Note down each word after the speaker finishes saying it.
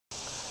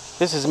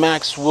This is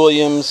Max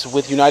Williams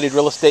with United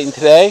Real Estate, and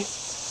today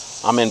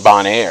I'm in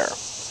Bon Air.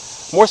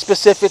 More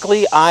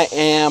specifically, I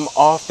am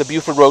off the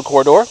Buford Road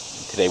corridor.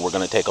 Today we're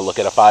going to take a look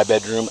at a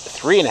 5-bedroom,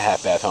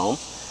 3.5-bath home.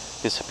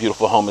 This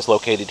beautiful home is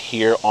located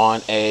here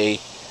on a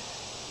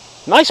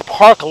nice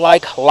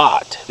park-like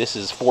lot. This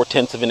is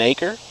 4/10 of an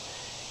acre,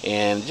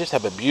 and just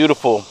have a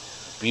beautiful,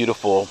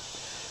 beautiful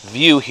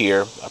view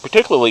here,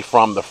 particularly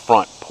from the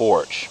front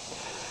porch.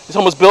 This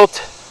home was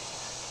built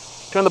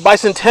during the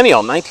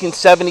bicentennial,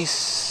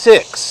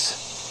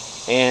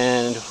 1976,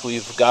 and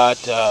we've got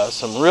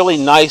some really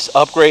nice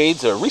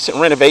upgrades, a recent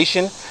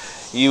renovation.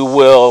 You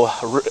will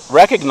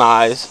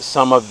recognize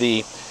some of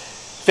the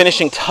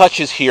finishing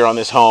touches here on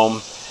this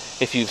home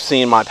if you've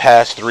seen my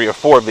past 3 or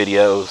 4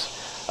 videos.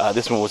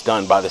 This one was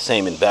done by the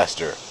same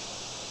investor.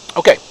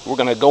 Okay, we're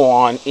going to go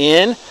on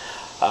in.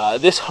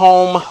 This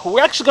home,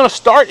 we're actually going to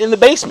start in the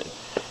basement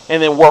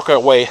and then work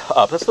our way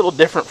up. That's a little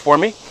different for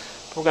me.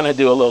 We're going to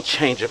do a little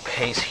change of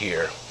pace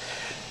here.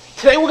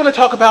 Today we're going to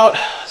talk about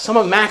some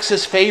of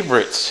Max's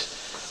favorites.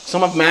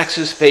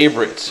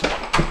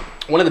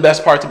 One of the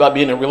best parts about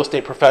being a real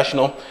estate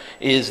professional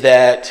is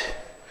that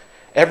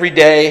every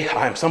day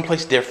I'm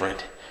someplace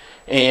different.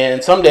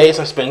 And some days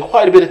I spend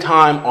quite a bit of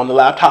time on the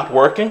laptop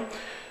working.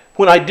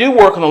 When I do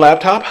work on the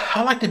laptop,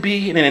 I like to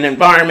be in an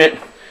environment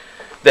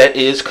that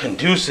is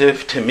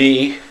conducive to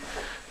me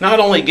not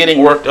only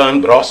getting work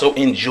done, but also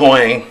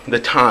enjoying the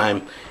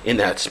time in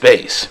that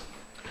space.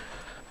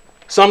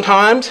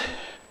 Sometimes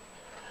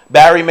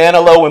Barry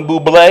Manilow and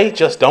Bublé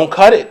just don't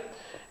cut it,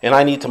 and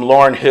I need some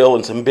Lauryn Hill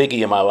and some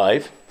Biggie in my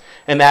life,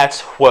 and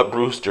that's what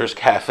Brewster's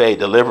Cafe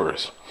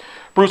delivers.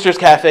 Brewster's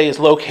Cafe is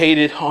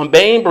located on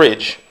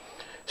Bainbridge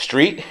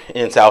Street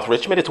in South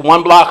Richmond. It's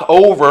 1 block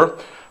over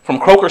from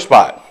Croker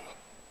Spot.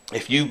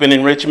 If you've been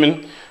in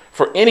Richmond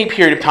for any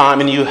period of time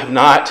and you have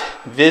not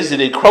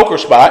visited Croker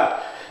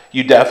Spot,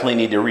 you definitely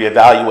need to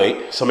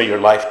reevaluate some of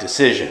your life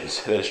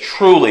decisions. That is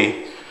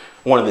truly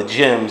one of the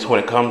gems when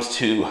it comes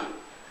to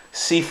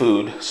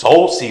seafood,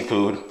 soul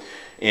seafood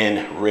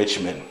in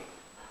Richmond.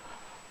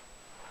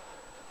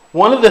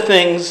 One of the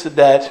things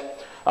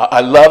that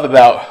I love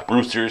about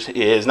Brewster's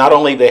is not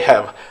only they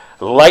have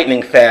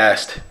lightning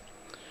fast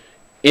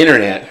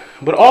internet,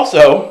 but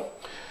also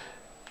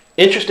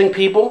interesting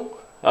people.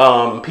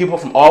 People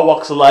from all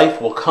walks of life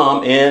will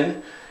come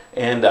in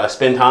and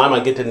spend time.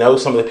 I get to know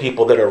some of the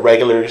people that are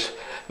regulars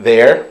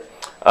there.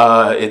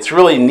 It's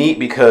really neat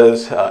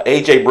because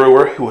AJ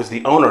Brewer, who is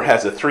the owner,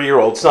 has a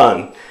 3-year-old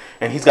son,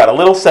 and he's got a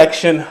little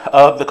section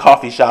of the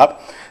coffee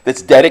shop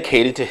that's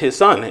dedicated to his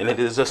son, and it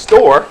is a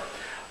store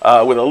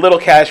with a little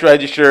cash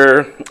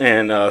register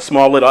and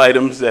small little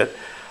items that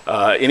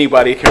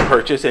anybody can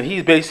purchase, and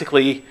he's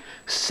basically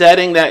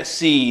setting that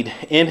seed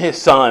in his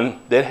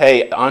son that,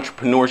 hey,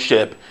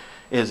 entrepreneurship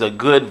is a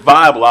good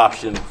viable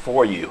option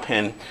for you.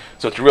 And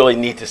so it's really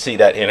neat to see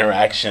that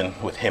interaction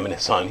with him and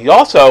his son. He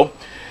also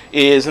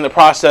is in the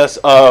process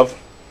of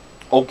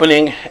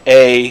opening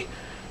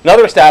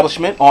another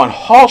establishment on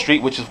Hall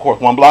Street, which is of course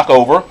 1 block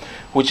over,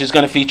 which is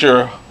going to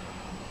feature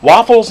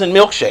waffles and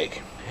milkshake.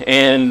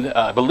 And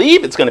I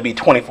believe it's going to be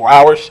 24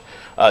 hours.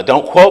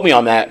 Don't quote me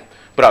on that,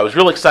 but I was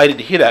really excited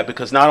to hear that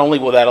because not only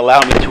will that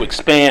allow me to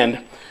expand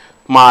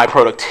my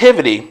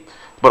productivity,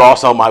 but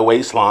also my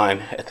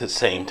waistline at the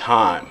same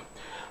time.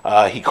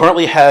 He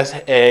currently has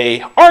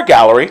a art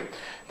gallery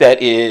that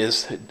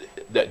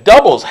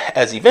doubles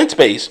as event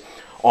space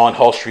on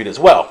Hull Street as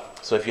well.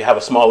 So if you have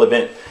a small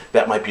event,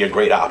 that might be a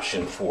great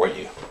option for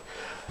you.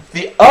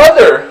 The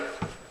other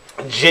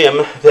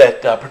gym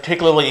that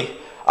particularly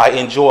I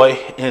enjoy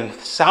in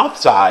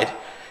Southside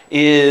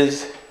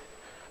is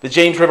the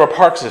James River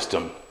Park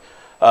system.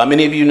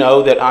 Many of you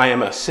know that I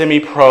am a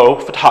semi-pro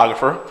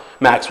photographer,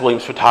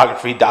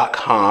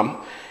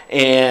 maxwilliamsphotography.com,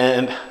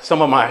 and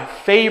some of my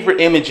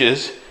favorite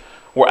images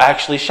were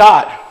actually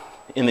shot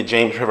in the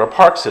James River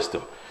Park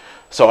system.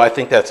 So I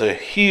think that's a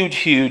huge,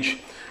 huge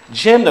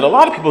gem that a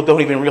lot of people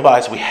don't even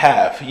realize we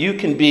have. You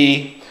can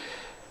be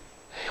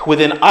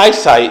within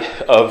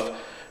eyesight of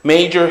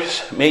major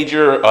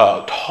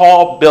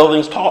tall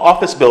buildings, tall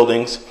office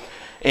buildings,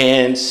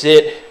 and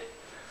sit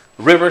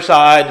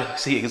riverside,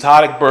 see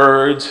exotic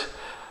birds.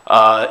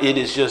 It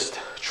is just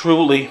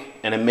truly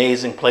an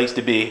amazing place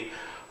to be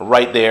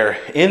right there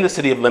in the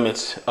city of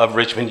limits of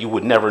Richmond. You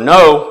would never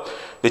know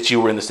that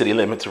you were in the city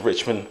limits of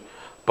Richmond,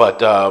 but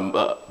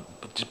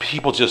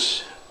people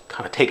just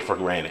kind of take it for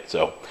granted.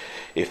 So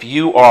if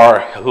you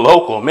are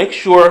local, make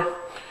sure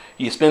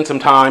you spend some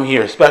time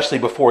here, especially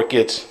before it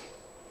gets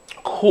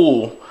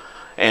cool,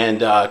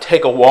 and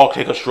take a walk,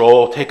 take a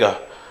stroll, take a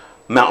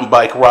mountain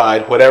bike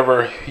ride,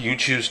 whatever you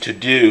choose to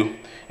do,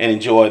 and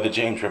enjoy the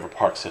James River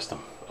Park system.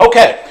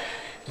 Okay,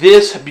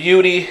 this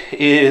beauty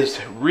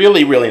is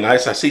really, really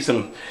nice. I see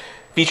some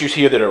features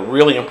here that are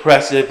really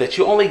impressive that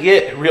you only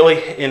get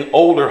really in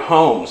older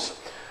homes.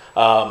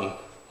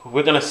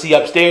 We're going to see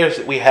upstairs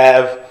that we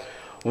have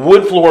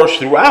wood floors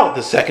throughout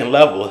the second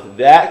level.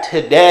 That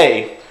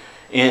today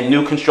in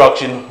new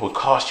construction would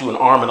cost you an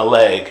arm and a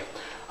leg.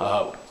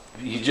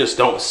 you just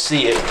don't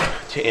see it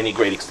to any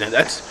great extent.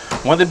 That's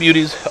one of the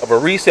beauties of a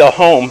resale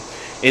home,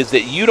 is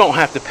that you don't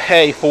have to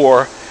pay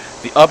for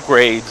the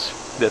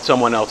upgrades that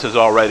someone else has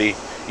already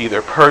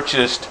either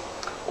purchased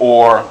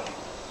or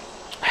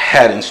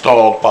had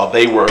installed while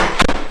they were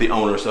the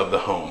owners of the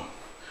home.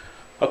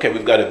 Okay,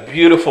 we've got a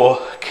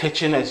beautiful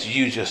kitchen, as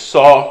you just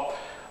saw.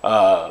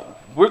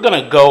 We're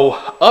gonna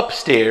go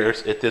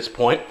upstairs at this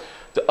point.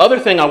 The other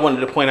thing I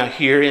wanted to point out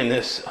here in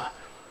this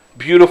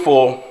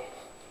beautiful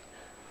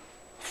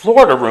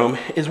Florida room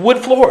is wood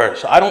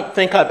floors. I don't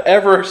think I've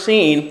ever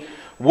seen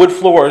wood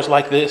floors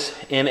like this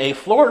in a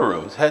Florida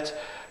room. That's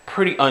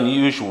pretty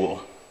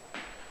unusual.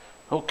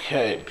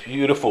 Okay,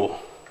 beautiful,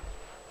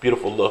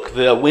 beautiful look.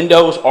 The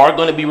windows are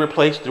going to be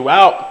replaced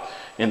throughout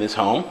in this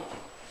home.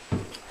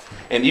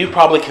 And you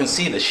probably can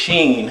see the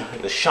sheen,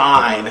 the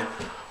shine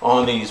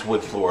on these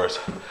wood floors.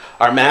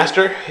 Our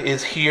master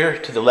is here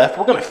to the left.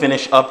 We're going to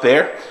finish up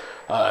there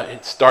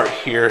and start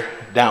here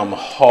down the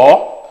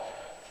hall.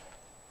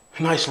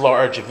 Nice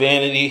large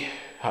vanity.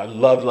 I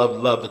love, love,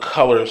 love the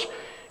colors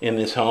in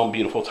this home.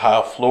 Beautiful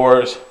tile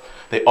floors.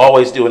 They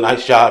always do a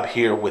nice job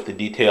here with the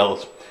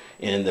details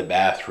in the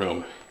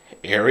bathroom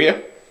area.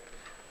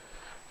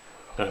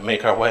 We're going to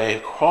make our way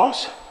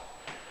across.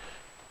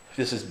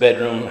 This is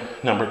bedroom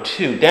number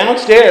 2.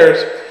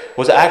 Downstairs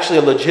was actually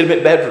a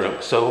legitimate bedroom,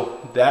 so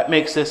that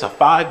makes this a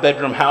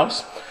 5-bedroom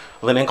house.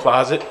 Linen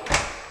closet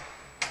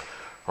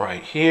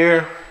right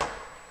here.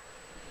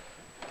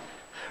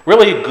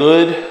 Really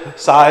good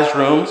sized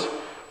rooms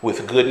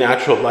with good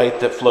natural light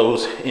that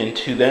flows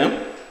into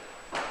them.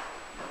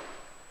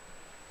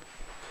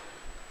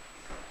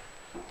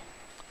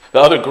 The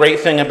other great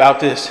thing about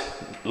this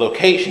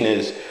location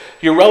is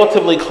you're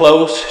relatively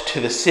close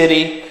to the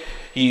city.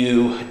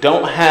 You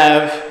don't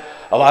have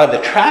a lot of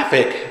the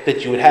traffic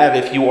that you would have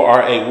if you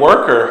are a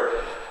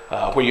worker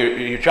where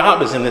your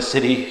job is in the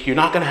city. You're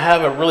not going to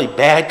have a really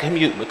bad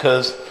commute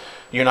because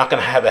you're not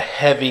going to have a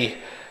heavy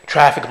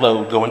traffic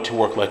load going to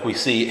work like we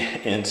see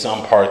in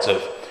some parts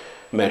of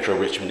Metro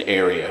Richmond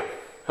area.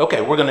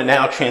 Okay, we're going to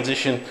now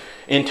transition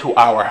into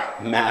our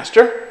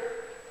master.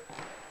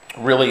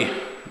 Really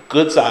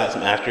good sized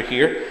master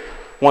here.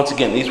 Once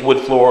again, these wood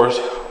floors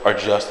are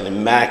just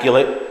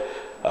immaculate.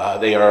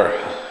 They are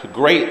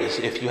great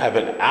if you have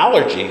an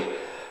allergy.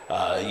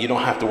 You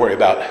don't have to worry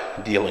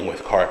about dealing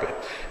with carpet.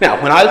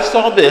 Now, when I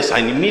saw this, I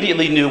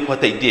immediately knew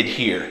what they did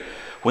here.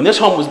 When this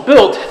home was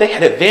built, they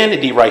had a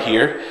vanity right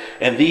here,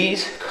 and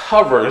these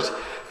covers,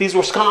 these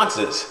were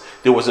sconces.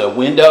 There was a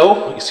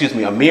window,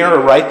 a mirror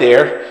right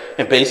there,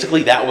 and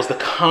basically that was the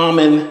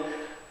common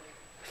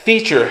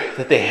feature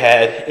that they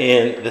had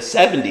in the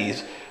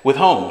 70s with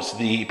homes.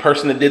 The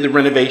person that did the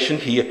renovation,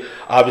 he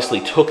obviously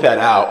took that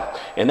out,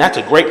 and that's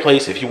a great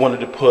place if you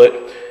wanted to put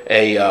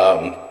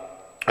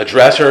a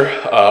dresser,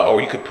 or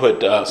you could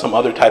put some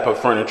other type of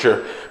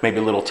furniture, maybe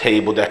a little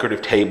table,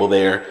 decorative table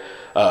there.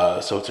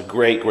 So it's a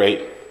great,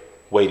 great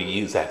way to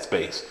use that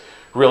space.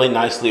 Really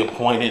nicely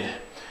appointed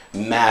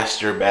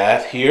master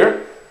bath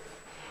here.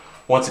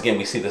 Once again,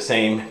 we see the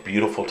same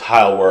beautiful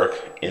tile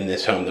work in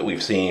this home that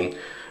we've seen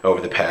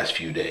over the past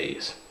few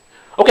days.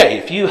 Okay,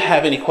 if you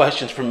have any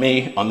questions for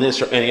me on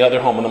this or any other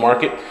home on the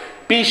market,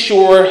 be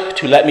sure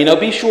to let me know.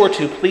 Be sure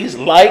to please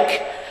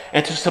like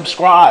and to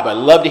subscribe. I'd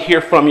love to hear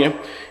from you.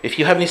 If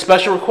you have any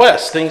special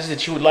requests, things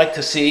that you would like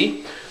to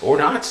see or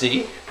not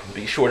see,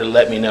 be sure to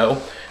let me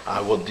know. I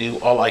will do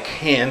all I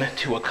can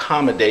to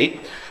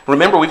accommodate.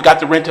 Remember, we've got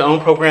the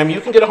rent-to-own program.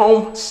 You can get a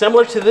home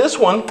similar to this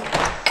one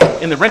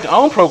in the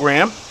rent-to-own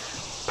program.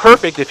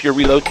 Perfect if you're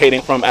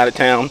relocating from out of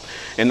town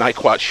and not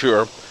quite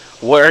sure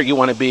where you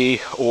want to be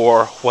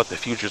or what the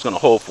future is going to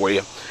hold for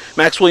you.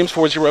 Max Williams,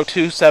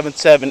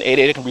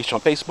 402-7788. You can reach on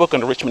Facebook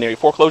under Richmond Area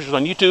Foreclosures,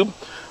 on YouTube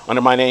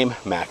under my name,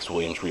 Max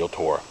Williams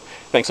Realtor.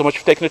 Thanks so much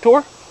for taking the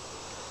tour.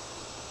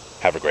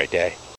 Have a great day.